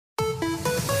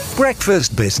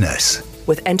Breakfast Business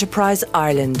with Enterprise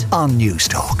Ireland on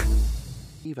Newstalk.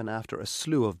 Even after a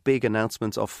slew of big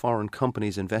announcements of foreign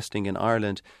companies investing in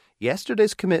Ireland,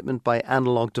 yesterday's commitment by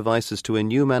Analog Devices to a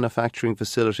new manufacturing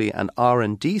facility and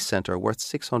R&D centre worth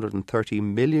 €630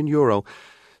 million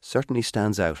certainly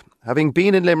stands out. Having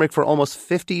been in Limerick for almost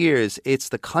 50 years, it's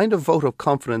the kind of vote of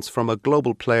confidence from a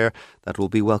global player that will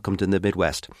be welcomed in the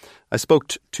Midwest. I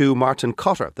spoke to Martin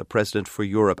Cotter, the President for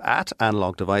Europe at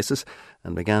Analog Devices,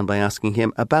 and began by asking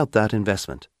him about that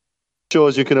investment. Joe,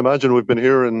 as you can imagine, we've been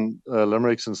here in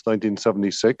Limerick since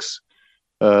 1976.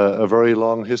 A very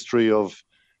long history of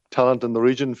talent in the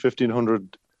region,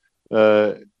 1,500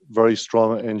 very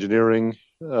strong engineering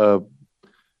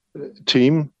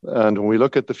team. And when we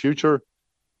look at the future,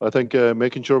 I think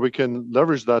making sure we can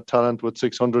leverage that talent with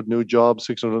 600 new jobs,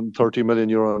 €630 million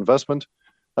investment.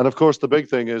 And of course, the big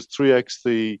thing is 3x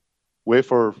the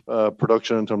wafer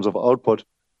production in terms of output,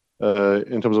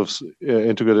 in terms of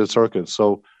integrated circuits.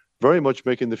 So very much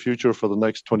making the future for the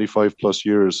next 25 plus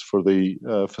years for the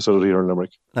facility here in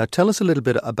Limerick. Now, tell us a little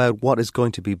bit about what is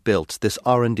going to be built, this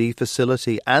R&D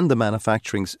facility and the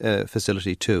manufacturing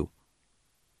facility too.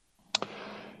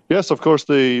 Yes, of course,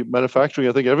 the manufacturing,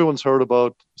 I think everyone's heard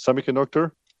about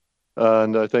semiconductor.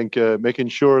 And I think making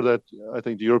sure that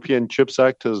the European Chips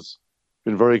Act has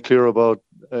been very clear about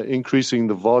increasing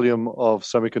the volume of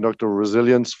semiconductor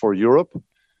resilience for Europe.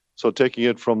 So taking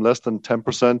it from less than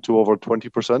 10% to over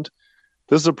 20%.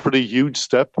 This is a pretty huge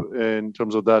step in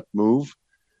terms of that move.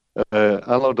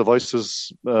 Analog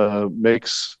Devices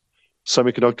makes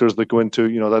semiconductors that go into,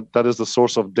 that is the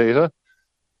source of data.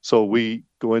 So we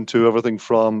go into everything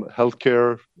from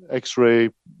healthcare, X-ray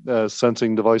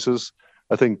sensing devices.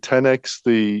 I think 10x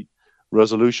the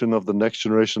resolution of the next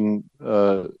generation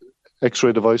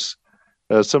X-ray device.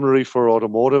 Similarly for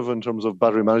automotive in terms of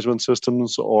battery management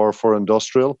systems or for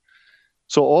industrial.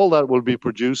 So all that will be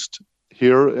produced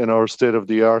here in our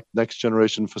state-of-the-art next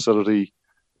generation facility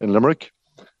in Limerick.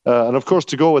 And of course,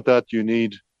 to go with that, you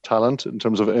need talent in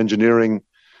terms of engineering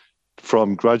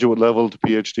from graduate level to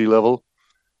PhD level.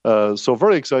 So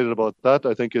very excited about that.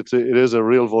 I think it is a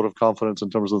real vote of confidence in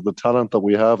terms of the talent that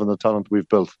we have and the talent we've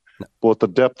built, both the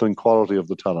depth and quality of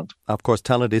the talent. Of course,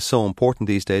 talent is so important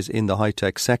these days in the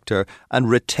high-tech sector, and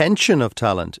retention of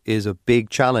talent is a big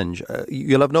challenge.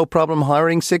 You'll have no problem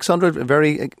hiring 600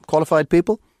 very qualified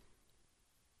people?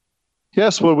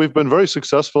 Yes, well, we've been very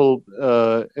successful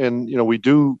we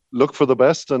do look for the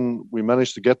best and we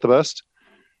manage to get the best.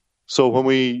 So when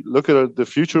we look at the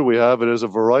future we have, it is a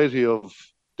variety of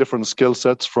different skill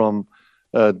sets from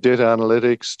data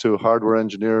analytics to hardware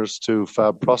engineers to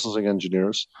fab processing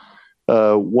engineers.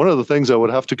 One of the things I would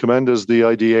have to commend is the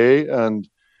IDA and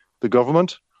the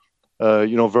government,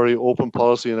 very open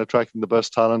policy in attracting the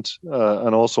best talent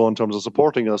and also in terms of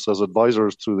supporting us as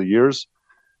advisors through the years.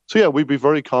 So yeah, we'd be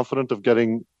very confident of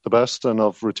getting the best and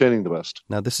of retaining the best.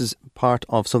 Now, this is part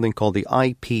of something called the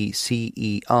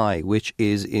IPCEI, which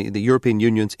is the European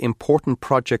Union's Important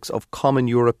Projects of Common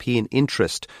European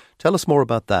Interest. Tell us more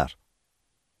about that.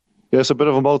 Yes, a bit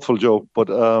of a mouthful, Joe, but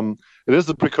it is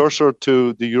the precursor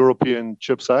to the European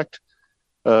Chips Act.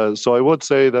 So I would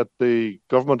say that the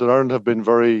government in Ireland have been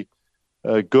very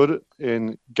good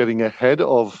in getting ahead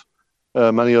of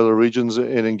many other regions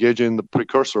in engaging the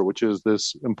precursor, which is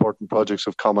this Important Projects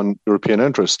of Common European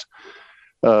Interest.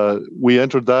 We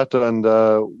entered that and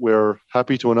we're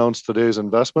happy to announce today's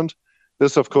investment.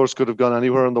 This, of course, could have gone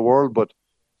anywhere in the world, but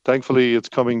thankfully it's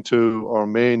coming to our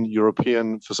main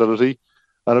European facility.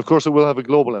 And of course, it will have a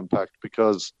global impact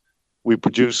because we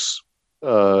produce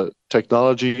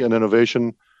technology and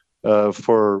innovation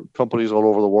for companies all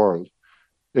over the world.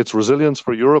 It's resilience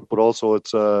for Europe, but also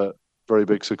it's a very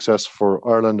big success for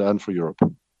Ireland and for Europe.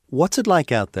 What's it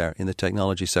like out there in the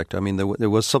technology sector? I mean, there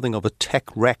was something of a tech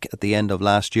wreck at the end of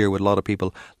last year with a lot of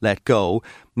people let go.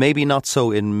 Maybe not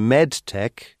so in med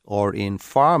tech or in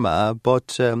pharma,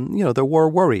 but, there were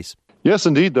worries. Yes,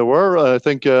 indeed, there were. I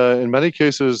think in many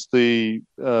cases, the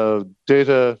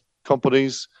data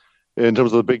companies, in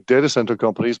terms of the big data center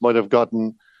companies, might have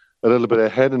gotten a little bit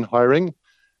ahead in hiring.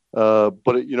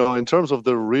 But, in terms of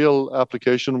the real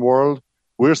application world,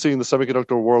 we're seeing the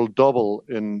semiconductor world double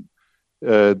in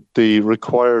the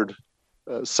required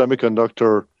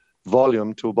semiconductor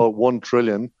volume to about 1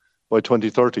 trillion by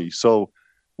 2030. So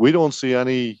we don't see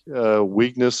any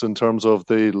weakness in terms of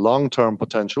the long-term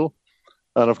potential.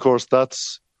 And of course,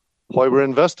 that's why we're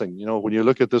investing. When you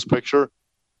look at this picture,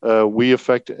 we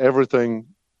affect everything.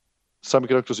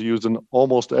 Semiconductors are used in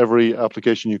almost every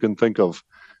application you can think of.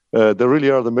 They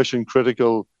really are the mission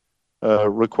critical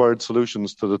required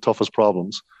solutions to the toughest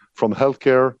problems, from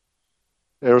healthcare,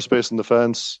 aerospace and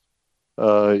defense,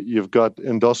 you've got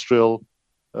industrial,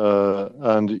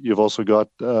 and you've also got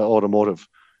automotive.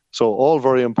 So all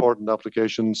very important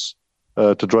applications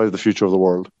to drive the future of the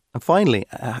world. And finally,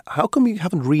 how come you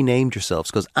haven't renamed yourselves?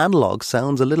 Because analog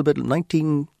sounds a little bit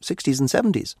 1960s and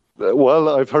 70s. Well,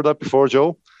 I've heard that before,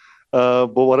 Joe.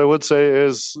 But what I would say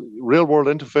is real-world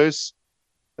interface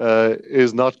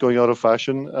is not going out of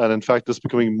fashion. And in fact, it's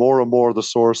becoming more and more the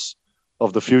source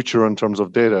of the future in terms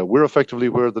of data. We're effectively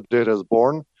where the data is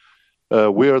born.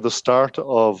 We are the start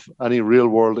of any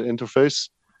real-world interface.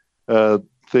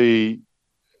 The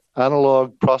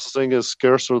analog processing is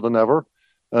scarcer than ever,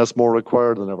 and it's more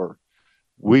required than ever.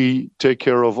 We take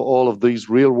care of all of these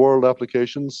real-world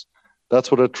applications. That's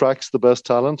what attracts the best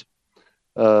talent.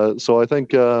 So I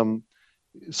think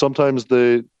sometimes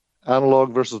the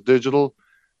analog versus digital,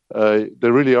 they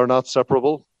really are not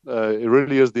separable. It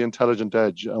really is the intelligent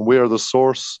edge, and we are the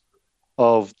source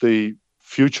of the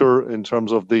future in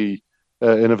terms of the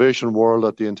innovation world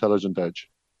at the intelligent edge.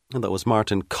 And that was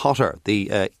Martin Cotter,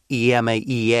 the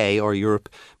EMEA, or Europe,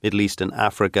 Middle East and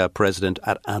Africa president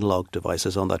at Analog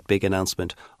Devices, on that big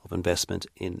announcement of investment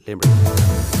in Limerick.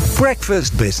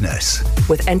 Breakfast Business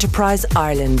with Enterprise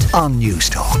Ireland on News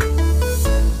Talk.